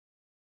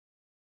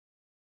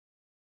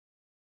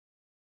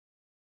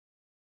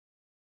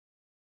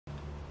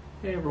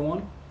Hey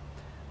everyone.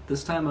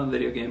 This time on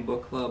Video Game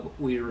Book Club,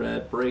 we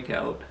read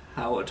Breakout,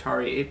 How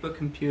Atari 8-Bit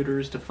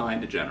Computers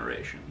Defined a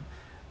Generation.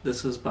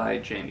 This is by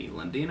Jamie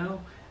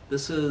Lendino.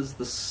 This is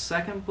the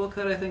second book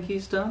that I think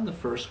he's done. The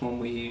first one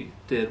we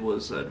did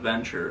was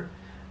Adventure.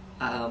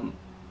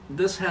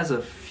 This has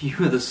a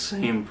few of the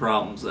same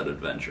problems that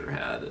Adventure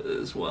had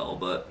as well,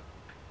 but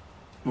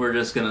we're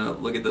just going to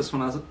look at this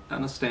one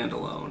on a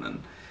standalone.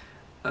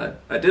 And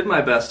I did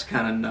my best to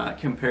kind of not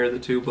compare the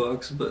two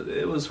books, but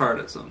it was hard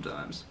at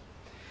sometimes.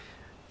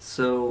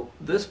 So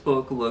this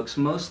book looks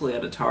mostly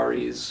at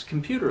Atari's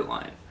computer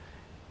line.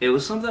 It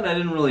was something I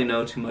didn't really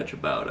know too much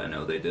about. I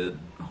know they did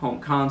home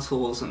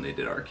consoles and they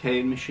did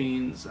arcade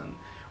machines, and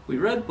we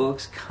read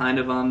books kind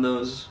of on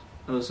those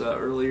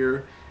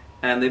earlier,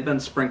 and they've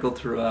been sprinkled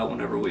throughout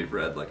whenever we've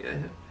read like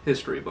a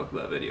history book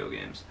about video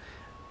games.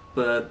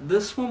 But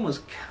this one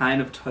was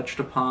kind of touched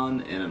upon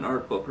in an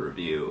art book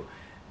review,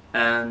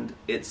 and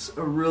it's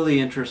a really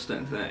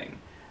interesting thing.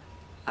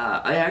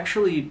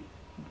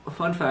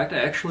 Fun fact, I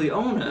actually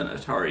own an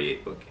Atari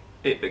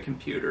 8-bit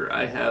computer.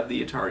 I have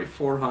the Atari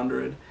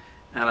 400,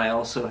 and I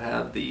also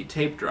have the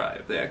tape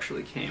drive. They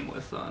actually came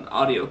with an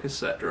audio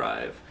cassette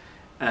drive,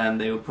 and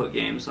they would put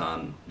games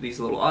on these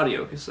little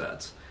audio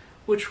cassettes,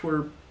 which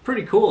were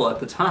pretty cool at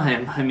the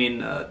time. I mean,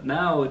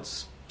 now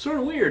it's sort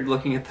of weird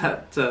looking at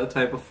that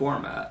type of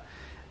format.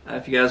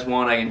 If you guys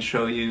want, I can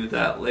show you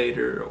that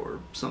later or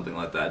something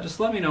like that. Just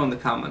let me know in the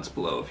comments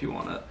below if you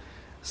want to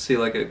see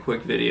like a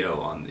quick video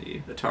on the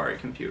Atari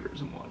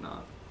computers and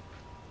whatnot.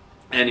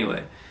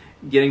 Anyway,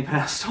 getting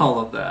past all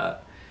of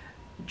that,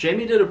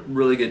 Jamie did a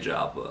really good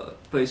job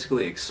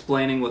basically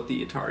explaining what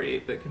the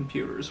Atari 8-bit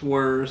computers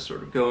were,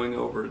 sort of going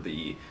over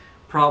the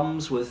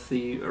problems with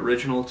the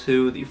original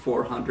two, the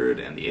 400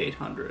 and the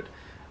 800.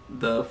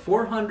 The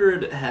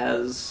 400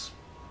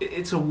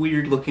 it's a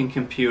weird looking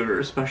computer,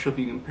 especially if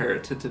you compare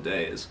it to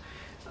today's.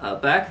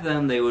 Back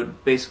then they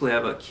would basically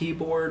have a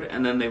keyboard,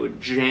 and then they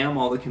would jam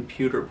all the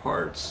computer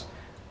parts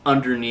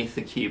underneath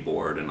the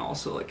keyboard and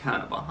also like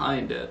kind of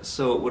behind it,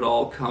 so it would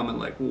all come in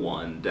like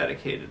one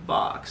dedicated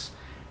box.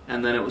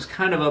 And then it was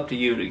kind of up to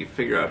you to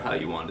figure out how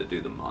you wanted to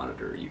do the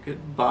monitor. You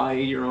could buy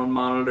your own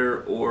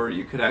monitor, or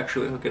you could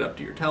actually hook it up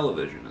to your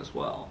television as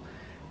well.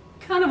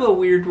 Kind of a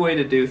weird way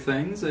to do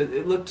things.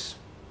 It looked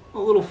a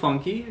little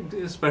funky,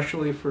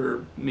 especially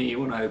for me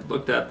when I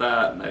looked at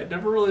that, and I'd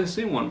never really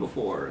seen one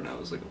before, and I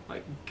was like, oh my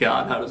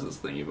god, how does this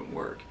thing even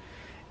work?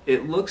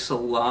 It looks a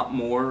lot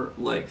more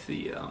like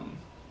the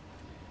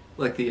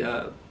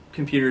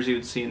computers you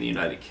would see in the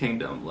United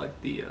Kingdom,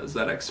 like the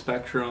ZX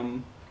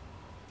Spectrum,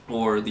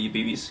 or the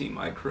BBC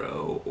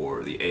Micro,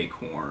 or the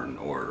Acorn,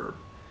 or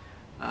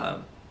I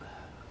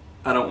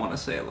don't want to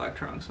say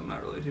Electron, because I'm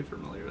not really too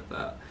familiar with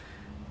that.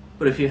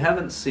 But if you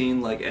haven't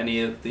seen like any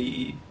of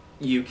the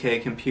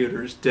UK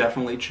computers,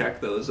 definitely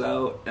check those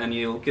out, and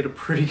you'll get a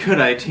pretty good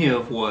idea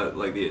of what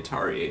like the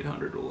Atari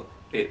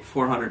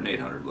 400 and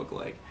 800 look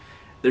like.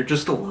 They're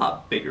just a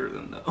lot bigger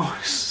than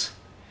those.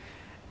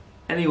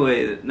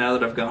 Anyway, now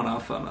that I've gone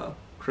off on a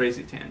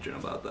crazy tangent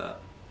about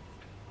that,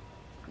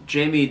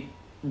 Jamie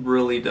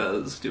really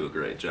does do a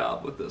great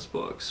job with this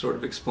book, sort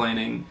of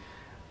explaining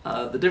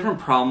the different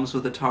problems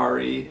with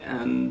Atari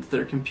and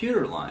their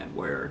computer line,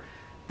 where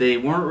they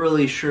weren't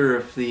really sure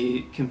if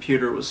the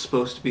computer was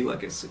supposed to be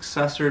like a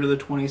successor to the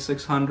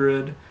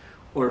 2600,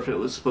 or if it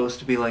was supposed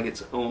to be like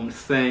its own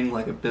thing,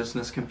 like a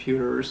business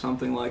computer or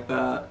something like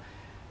that.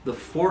 The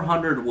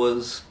 400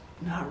 was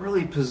not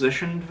really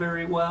positioned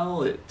very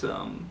well. It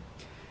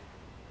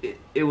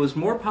was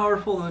more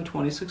powerful than the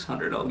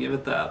 2600, I'll give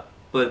it that,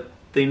 but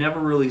they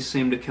never really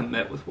seemed to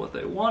commit with what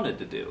they wanted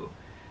to do.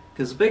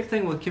 Because the big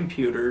thing with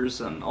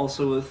computers, and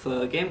also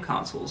with game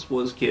consoles,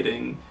 was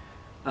getting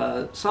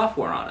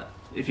software on it.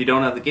 If you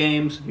don't have the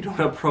games, if you don't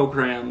have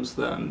programs,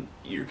 then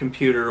your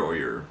computer or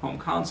your home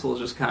console is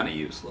just kind of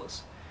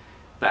useless.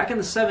 Back in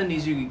the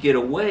 70s, you could get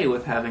away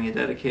with having a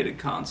dedicated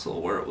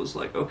console, where it was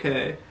like,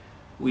 okay,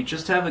 we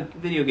just have a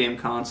video game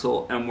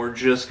console, and we're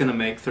just going to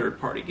make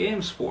third-party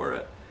games for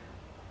it.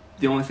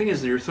 The only thing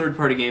is that your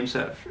third-party games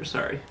have,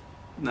 sorry,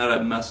 now that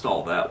I've messed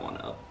all that one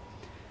up,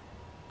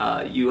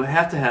 you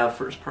have to have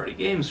first-party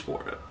games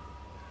for it.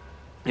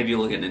 If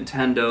you look at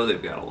Nintendo,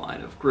 they've got a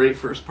line of great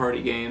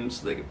first-party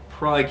games. They could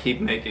probably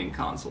keep making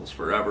consoles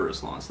forever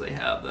as long as they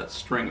have that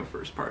string of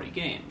first-party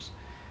games.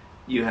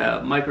 You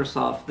have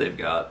Microsoft, they've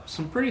got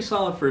some pretty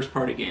solid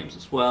first-party games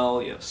as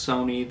well. You have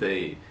Sony,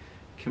 they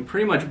can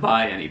pretty much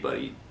buy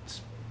anybody's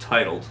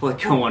title to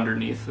like go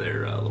underneath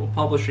their little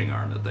publishing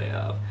arm that they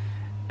have.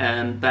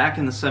 And back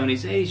in the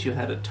 70s, 80s, you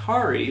had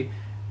Atari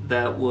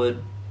that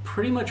would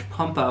pretty much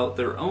pump out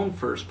their own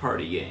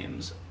first-party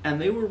games, and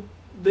they were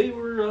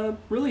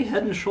really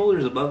head and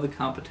shoulders above the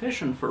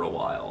competition for a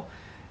while.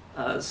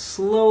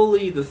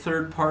 Slowly, the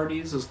third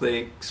parties, as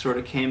they sort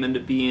of came into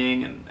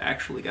being and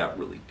actually got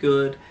really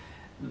good,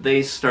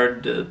 they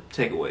started to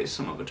take away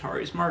some of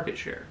Atari's market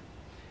share.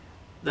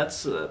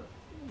 That's a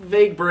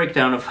vague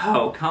breakdown of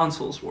how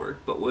consoles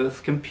work, but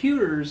with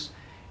computers,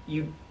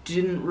 you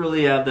didn't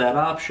really have that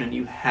option.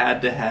 You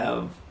had to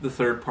have the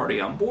third party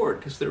on board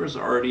because there was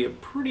already a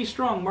pretty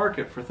strong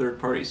market for third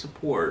party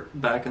support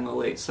back in the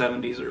late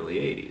 70s, early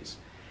 80s.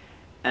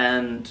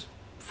 And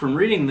from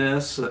reading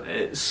this,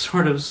 it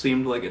sort of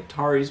seemed like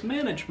Atari's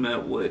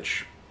management,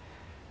 which,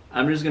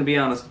 I'm just going to be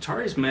honest,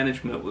 Atari's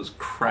management was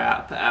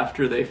crap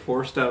after they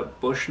forced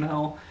out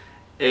Bushnell.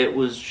 It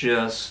was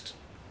just,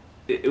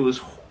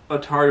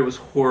 Atari was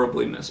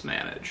horribly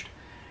mismanaged.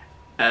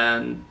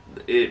 And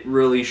it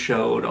really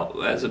showed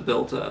as it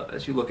built up,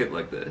 as you look at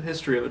like the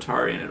history of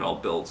Atari, and it all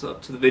builds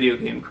up to the video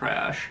game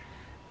crash,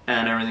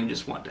 and everything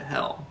just went to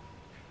hell.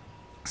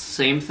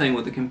 Same thing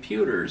with the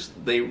computers.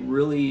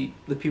 The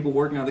people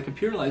working on the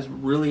computer lines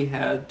really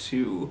had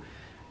to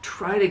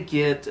try to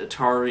get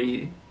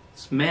Atari's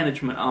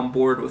management on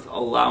board with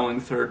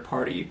allowing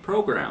third-party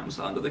programs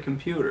onto the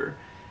computer.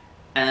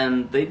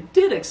 And they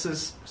did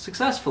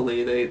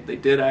successfully. They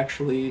did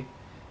actually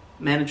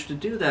manage to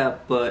do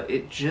that, but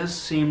it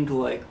just seemed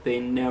like they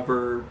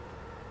never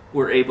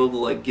were able to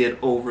like get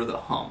over the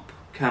hump.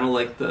 Kind of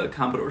like the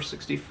Commodore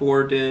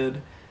 64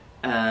 did,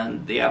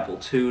 and the Apple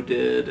II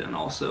did, and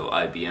also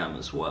IBM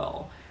as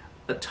well.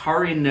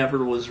 Atari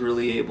never was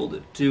really able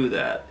to do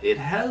that.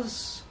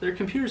 Their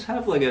computers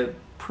have like a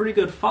pretty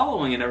good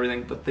following and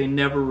everything, but they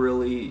never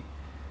really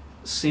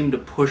seem to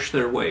push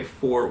their way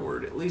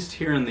forward, at least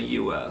here in the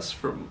US.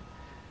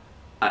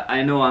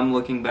 I know I'm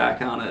looking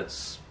back on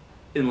it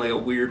in like a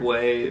weird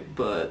way,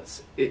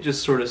 but it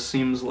just sort of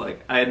seems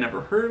like I had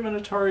never heard of an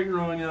Atari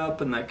growing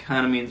up, and that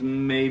kind of means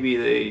maybe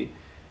they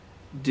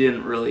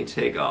didn't really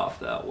take off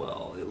that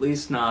well, at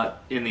least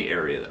not in the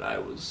area that I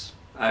was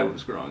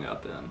growing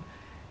up in.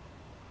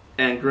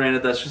 And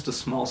granted, that's just a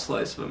small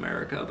slice of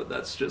America, but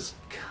that's just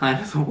kind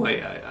of the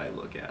way I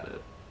look at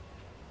it.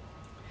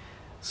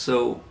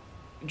 So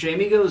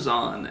Jamie goes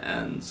on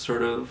and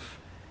sort of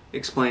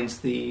explains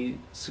the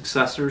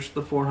successors to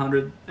the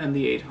 400 and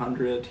the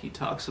 800. He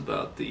talks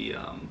about the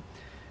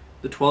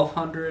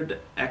 1200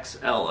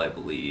 XL, I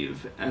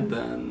believe, and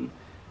then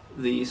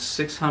the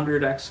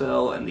 600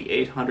 XL and the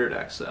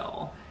 800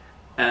 XL.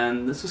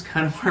 And this is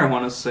kind of where I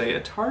want to say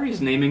Atari's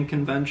naming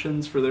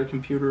conventions for their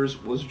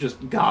computers was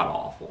just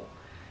god-awful.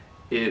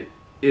 It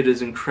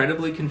is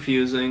incredibly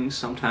confusing.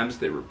 Sometimes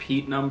they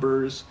repeat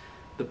numbers.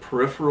 The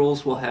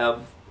peripherals will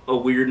have a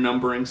weird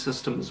numbering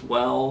system as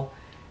well.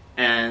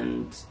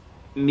 And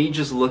me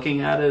just looking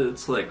at it,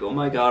 it's like, oh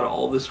my god,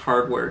 all this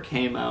hardware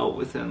came out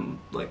within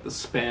like the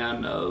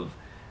span of,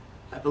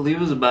 I believe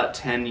it was about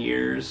 10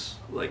 years,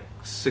 like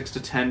 6 to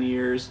 10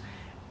 years,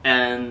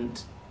 and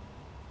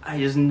I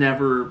just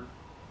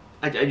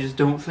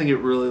don't think it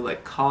really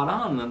like caught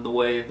on in the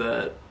way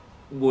that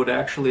would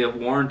actually have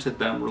warranted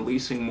them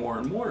releasing more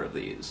and more of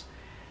these.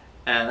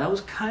 And that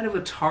was kind of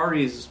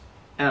Atari's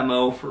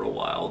MO for a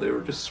while. They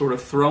were just sort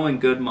of throwing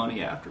good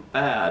money after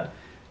bad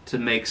to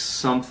make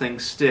something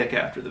stick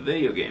after the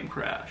video game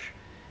crash.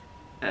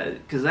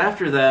 Because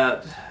after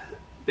that,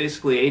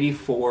 basically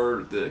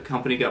 84, the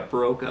company got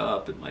broke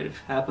up. It might have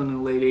happened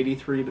in late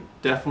 83, but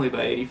definitely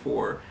by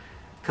 84.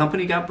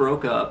 Company got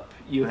broke up.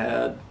 You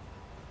had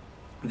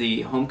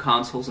the home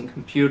consoles and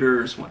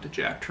computers went to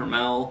Jack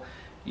Tramiel.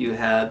 You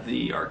had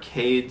the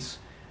arcades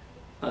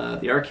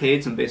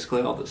and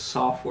basically all the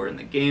software and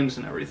the games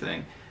and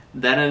everything.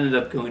 That ended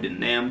up going to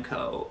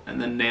Namco,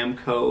 and then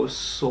Namco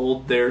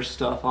sold their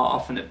stuff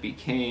off, and it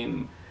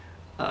became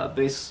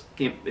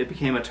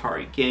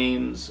Atari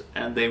Games,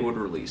 and they would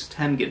release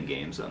Tengen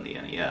games on the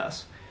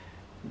NES.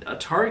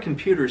 Atari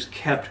computers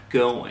kept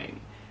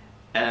going,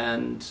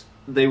 and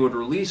they would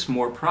release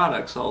more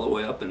products all the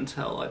way up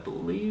until, I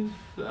believe,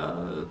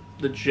 the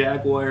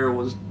Jaguar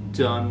was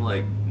done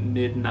like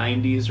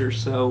mid-90s or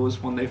so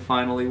was when they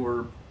finally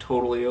were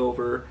totally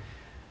over.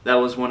 That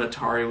was when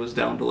Atari was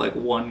down to like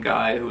one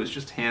guy who was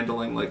just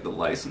handling like the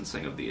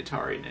licensing of the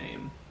Atari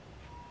name.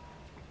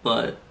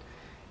 But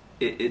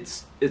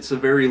it's a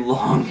very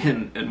long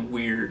and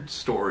weird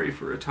story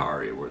for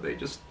Atari, where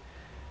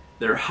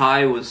their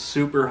high was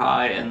super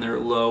high and their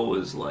low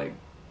was like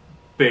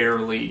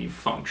barely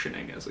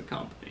functioning as a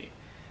company.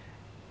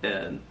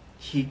 And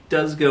he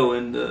does go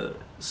into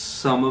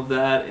some of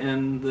that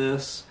in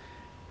this,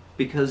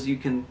 because you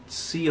can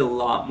see a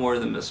lot more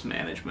of the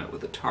mismanagement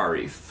with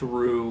Atari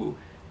through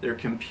their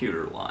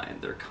computer line.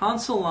 Their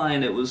console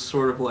line, it was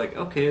sort of like,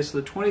 okay, so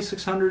the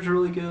 2600 is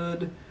really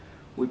good.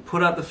 We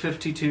put out the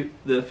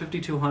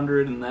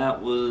 5200, and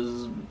that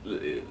was...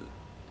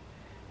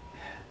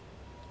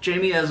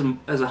 Jamie has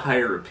a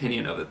higher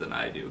opinion of it than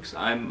I do, because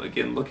I'm,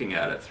 again, looking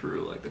at it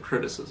through like the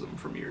criticism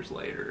from years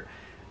later.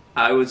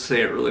 I would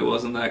say it really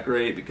wasn't that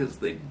great, because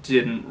they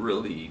didn't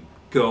really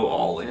go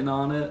all in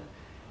on it,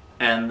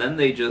 and then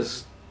they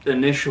just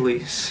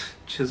initially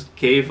just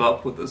gave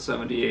up with the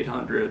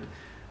 7800,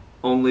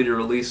 only to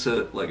release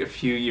it like a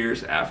few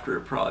years after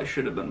it probably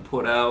should have been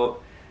put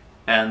out,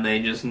 and they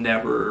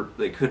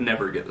could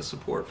never get the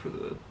support for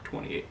the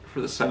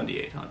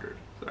 7800.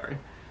 Sorry.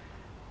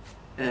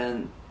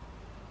 And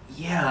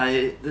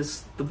yeah,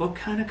 the book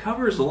kind of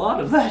covers a lot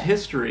of that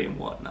history and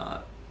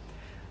whatnot.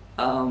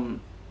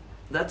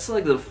 that's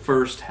like the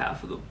first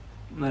half of the,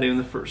 not even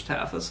the first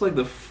half, that's like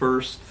the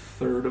first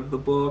third of the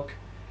book,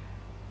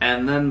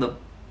 and then the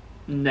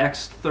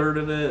next third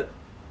of it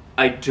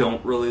I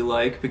don't really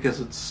like, because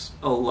it's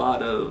a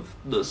lot of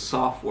the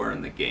software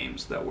and the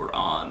games that were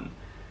on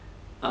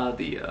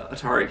the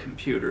Atari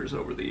computers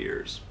over the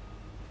years.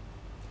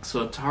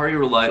 So Atari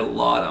relied a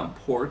lot on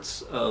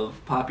ports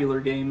of popular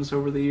games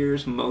over the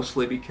years,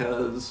 mostly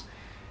because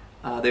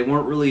they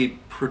weren't really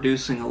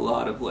producing a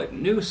lot of like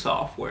new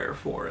software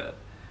for it,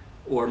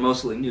 or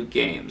mostly new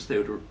games. They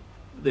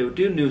would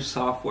do new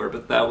software,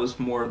 but that was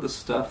more of the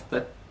stuff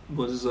that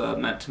was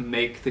meant to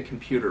make the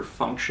computer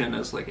function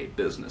as like a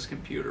business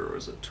computer or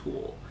as a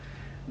tool.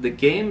 The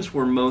games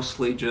were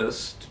mostly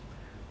just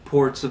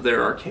ports of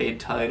their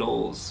arcade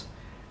titles,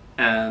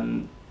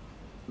 and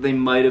they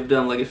might have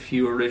done like a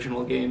few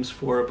original games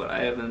for it, but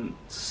I haven't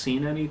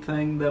seen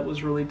anything that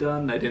was really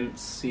done. I didn't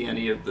see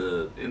any of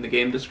in the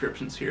game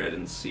descriptions here, I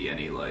didn't see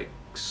any like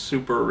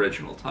super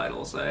original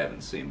titles I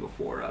haven't seen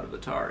before out of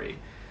Atari.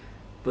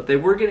 But they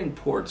were getting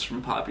ports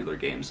from popular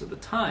games at the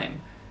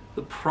time.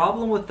 The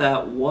problem with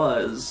that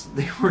was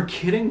they were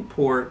getting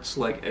ports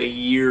like a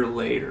year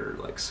later,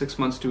 like 6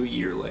 months to a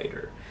year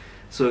later.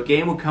 So a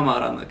game would come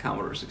out on the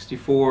Commodore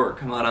 64 or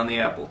come out on the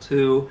Apple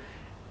II,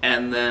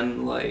 and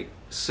then like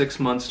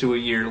 6 months to a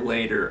year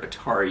later,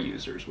 Atari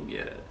users will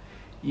get it.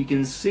 You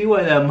can see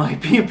why that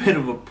might be a bit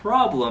of a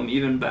problem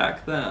even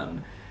back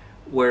then,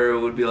 where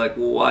it would be like,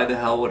 well, why the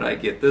hell would I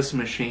get this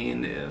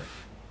machine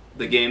if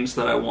the games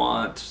that I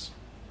want,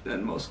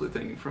 and mostly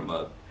thinking from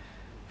a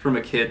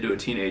kid to a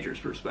teenager's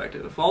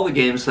perspective, if all the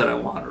games that I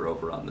want are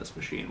over on this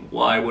machine,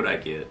 why would I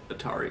get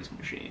Atari's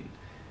machine?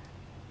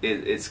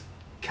 It's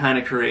kind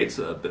of creates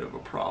a bit of a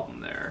problem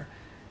there,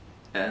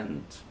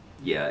 and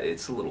yeah,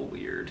 it's a little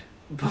weird.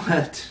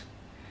 But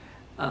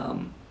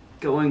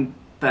going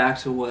back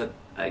to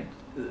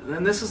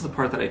and this is the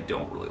part that I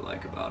don't really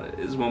like about it,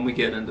 is when we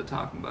get into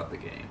talking about the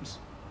games.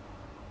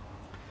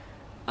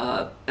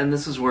 And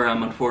this is where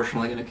I'm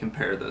unfortunately going to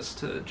compare this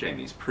to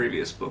Jamie's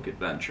previous book,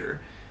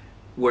 Adventure,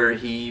 where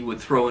he would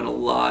throw in a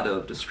lot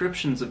of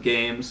descriptions of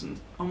games and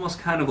almost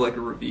kind of like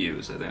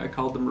reviews. I think I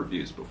called them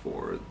reviews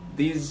before.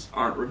 These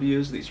aren't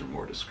reviews, these are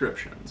more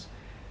descriptions.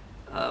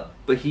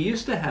 But he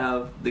used to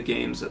have the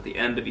games at the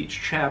end of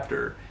each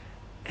chapter,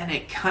 and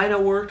it kind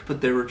of worked,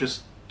 but there were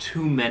just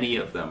too many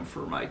of them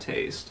for my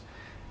taste.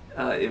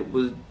 It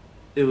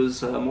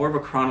was more of a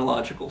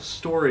chronological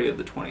story of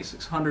the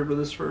 2600 with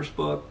his first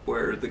book,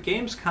 where the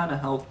games kind of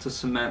helped to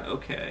cement,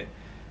 okay,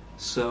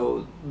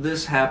 so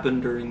this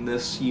happened during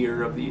this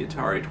year of the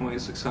Atari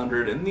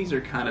 2600, and these are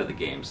kind of the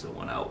games that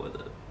went out with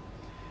it.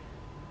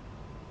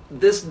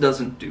 This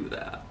doesn't do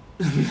that.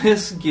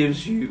 This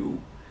gives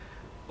you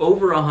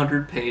over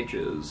 100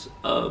 pages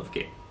of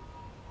games.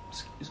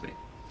 Excuse me.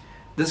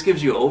 This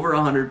gives you over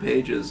 100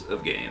 pages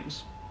of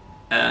games,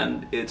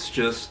 and it's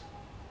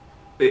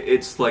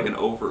like an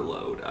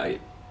overload.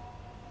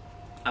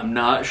 I'm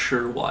not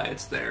sure why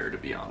it's there, to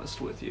be honest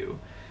with you.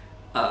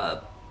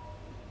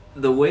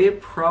 The way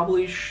it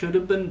probably should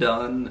have been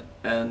done,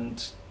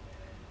 and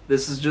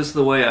this is just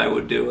the way I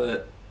would do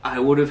it, I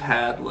would have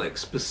had like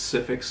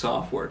specific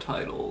software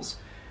titles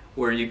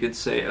where you could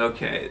say,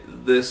 okay,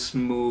 this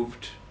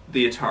moved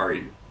the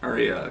Atari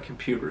area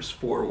computers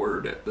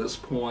forward at this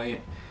point.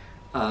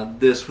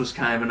 This was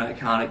kind of an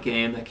iconic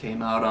game that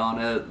came out on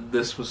it.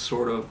 This was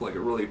sort of like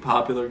a really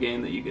popular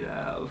game that you could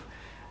have,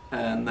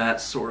 and that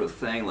sort of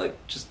thing.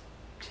 Like, just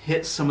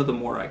hit some of the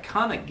more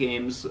iconic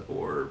games,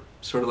 or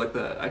sort of like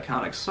the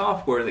iconic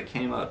software that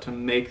came out to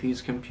make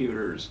these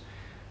computers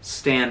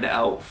stand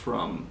out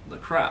from the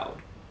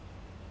crowd.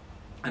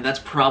 And that's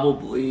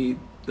probably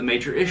the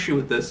major issue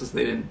with this, is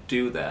they didn't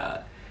do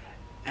that.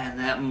 And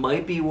that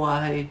might be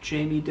why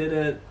Jamie did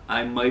it.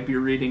 I might be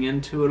reading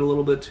into it a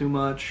little bit too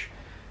much,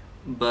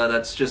 but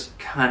that's just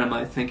kind of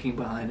my thinking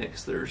behind it,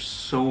 because there's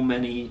so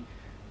many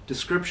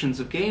descriptions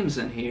of games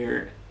in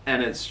here,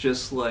 and it's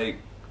just like,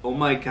 oh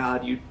my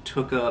god, you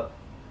took up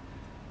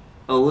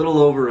a little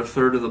over a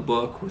third of the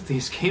book with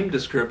these game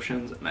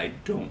descriptions, and I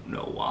don't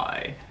know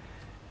why.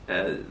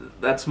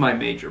 That's my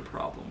major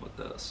problem with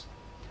this.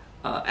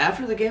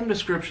 After the game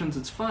descriptions,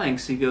 it's fine,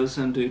 because he goes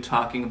into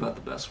talking about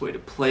the best way to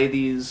play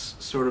these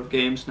sort of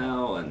games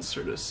now, and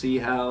sort of see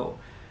how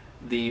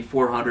the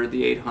 400,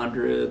 the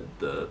 800,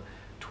 the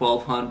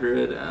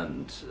 1200,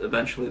 and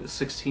eventually the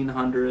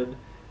 1600,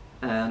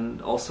 and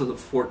also the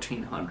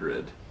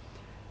 1400,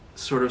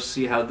 sort of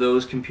see how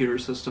those computer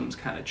systems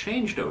kind of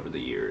changed over the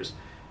years.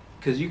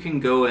 Because you can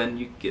go and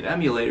you get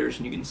emulators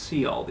and you can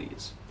see all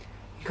these.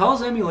 He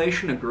calls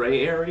emulation a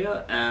gray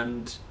area,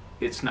 and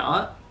it's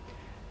not.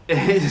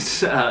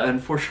 It's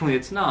unfortunately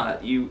it's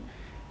not. You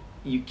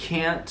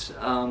can't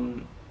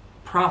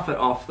profit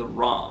off the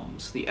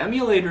ROMs. The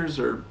emulators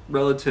are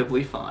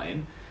relatively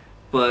fine,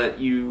 but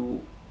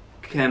you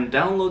can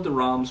download the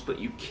ROMs, but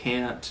you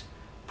can't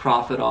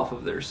profit off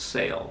of their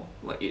sale.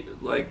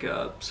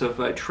 So if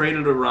I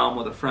traded a ROM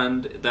with a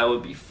friend, that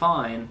would be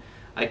fine.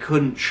 I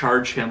couldn't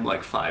charge him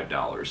like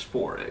 $5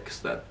 for it,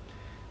 because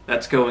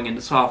that's going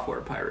into software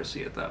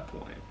piracy at that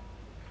point.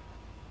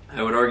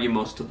 I would argue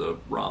most of the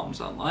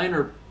ROMs online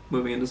are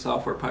moving into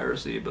software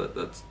piracy, but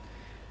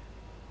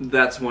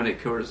that's when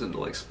it goes into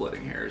like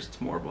splitting hairs.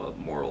 It's more of a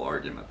moral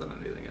argument than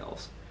anything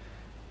else.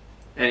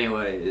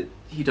 Anyway,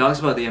 he talks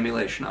about the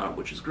emulation on it,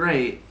 which is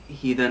great.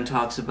 He then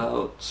talks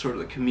about sort of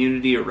the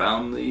community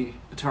around the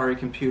Atari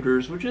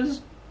computers, which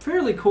is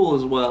fairly cool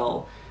as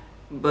well.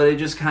 But it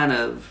just kind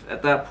of,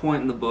 at that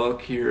point in the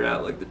book, you're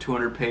at like the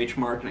 200-page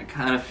mark, and it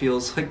kind of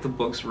feels like the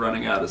book's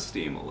running out of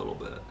steam a little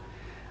bit.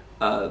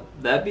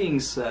 That being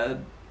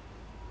said,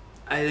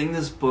 I think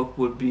this book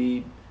would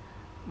be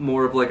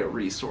more of like a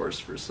resource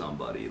for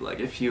somebody. Like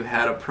if you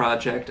had a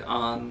project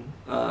on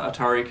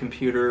Atari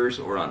computers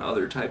or on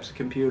other types of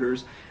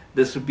computers,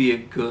 this would be a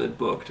good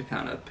book to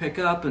kind of pick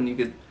up, and you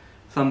could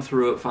thumb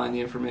through it, find the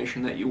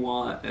information that you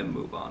want, and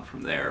move on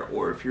from there.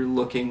 Or if you're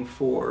looking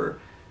for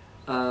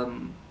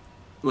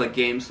like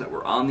games that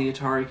were on the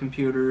Atari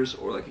computers,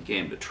 or like a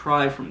game to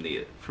try from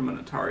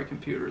an Atari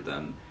computer,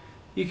 then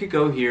you could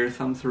go here,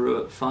 thumb through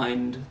it,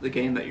 find the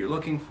game that you're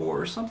looking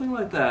for, or something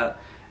like that,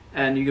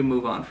 and you can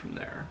move on from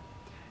there.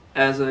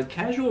 As a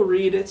casual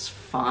read, it's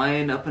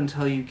fine up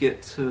until you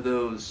get to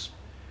those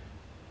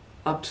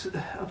up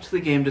to the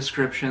game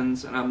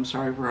descriptions, and I'm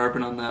sorry for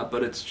harping on that,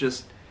 but it's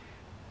just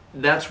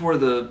that's where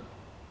the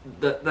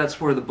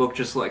book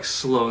just like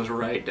slows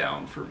right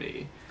down for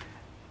me.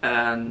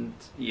 And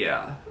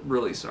yeah,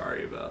 really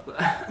sorry about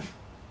that.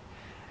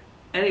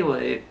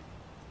 Anyway,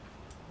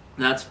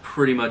 that's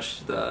pretty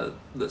much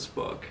this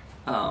book.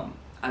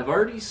 I've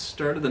already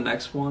started the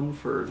next one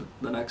for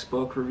the next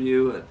book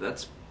review.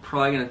 That's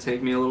probably going to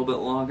take me a little bit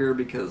longer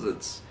because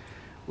it's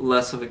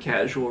less of a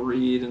casual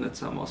read and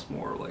it's almost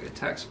more like a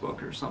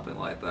textbook or something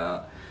like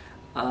that.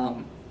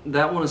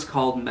 That one is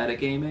called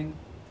Metagaming.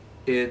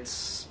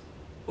 It's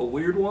a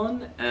weird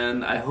one,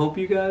 and I hope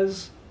you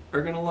guys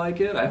are going to like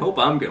it. I hope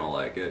I'm going to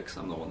like it because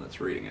I'm the one that's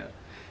reading it.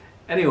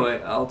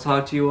 Anyway, I'll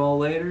talk to you all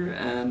later,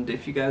 and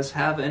if you guys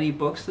have any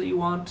books that you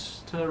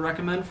want to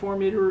recommend for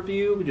me to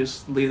review,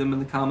 just leave them in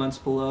the comments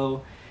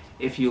below.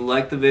 If you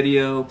liked the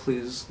video,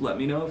 please let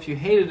me know. If you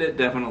hated it,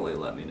 definitely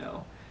let me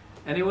know.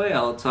 Anyway,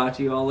 I'll talk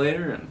to you all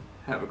later, and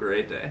have a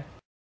great day.